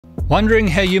Wondering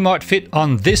how you might fit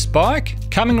on this bike?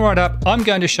 Coming right up, I'm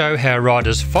going to show how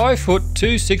riders 5 foot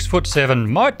to 6'7"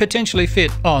 might potentially fit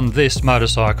on this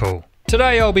motorcycle.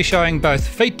 Today I'll be showing both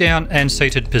feet down and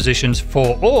seated positions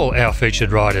for all our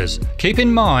featured riders. Keep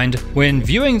in mind, when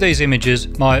viewing these images,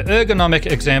 my ergonomic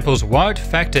examples won't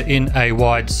factor in a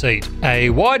wide seat. A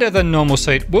wider than normal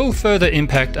seat will further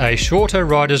impact a shorter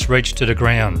rider's reach to the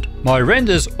ground. My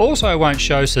renders also won't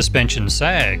show suspension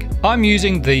sag. I'm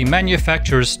using the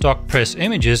manufacturer's stock press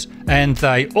images and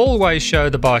they always show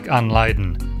the bike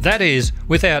unladen. That is,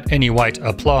 without any weight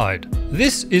applied.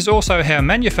 This is also how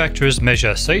manufacturers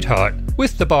measure seat height,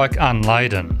 with the bike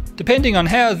unladen. Depending on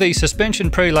how the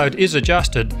suspension preload is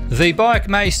adjusted, the bike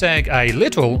may sag a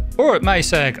little or it may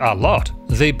sag a lot.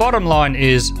 The bottom line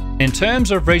is, in terms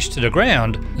of reach to the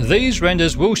ground, these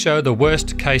renders will show the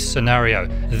worst case scenario.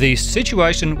 The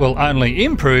situation will only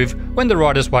improve when the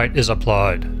rider's weight is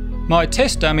applied. My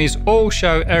test dummies all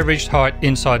show averaged height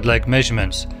inside leg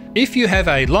measurements. If you have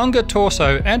a longer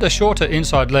torso and a shorter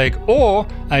inside leg, or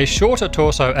a shorter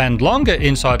torso and longer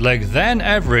inside leg than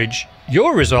average,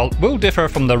 your result will differ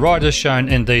from the riders shown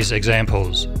in these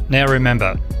examples. Now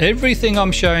remember, everything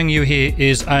I'm showing you here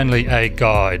is only a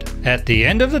guide. At the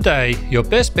end of the day, your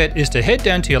best bet is to head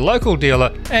down to your local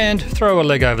dealer and throw a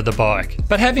leg over the bike.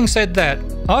 But having said that,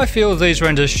 I feel these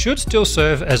renders should still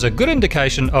serve as a good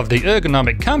indication of the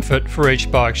ergonomic comfort for each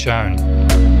bike shown.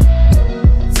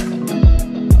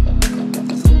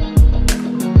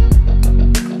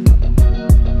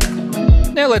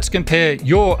 Now let's compare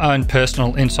your own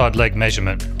personal inside leg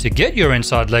measurement. To get your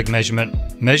inside leg measurement,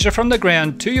 measure from the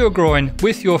ground to your groin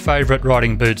with your favourite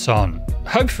riding boots on.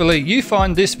 Hopefully you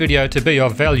find this video to be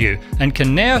of value and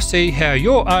can now see how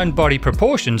your own body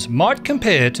proportions might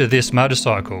compare to this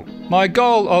motorcycle. My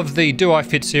goal of the Do I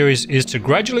Fit series is to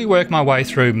gradually work my way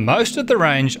through most of the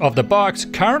range of the bikes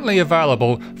currently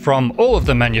available from all of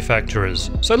the manufacturers.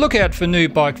 So look out for new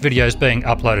bike videos being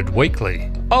uploaded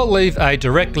weekly. I'll leave a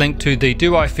direct link to the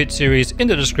Do I Fit series in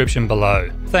the description below.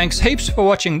 Thanks heaps for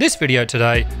watching this video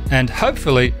today, and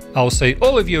hopefully I'll see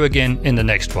all of you again in the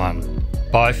next one.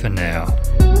 Bye for now.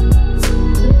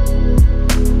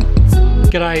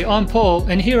 G'day, I'm Paul,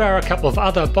 and here are a couple of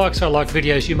other Bikes I Like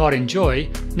videos you might enjoy,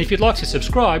 and if you'd like to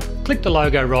subscribe, click the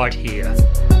logo right here.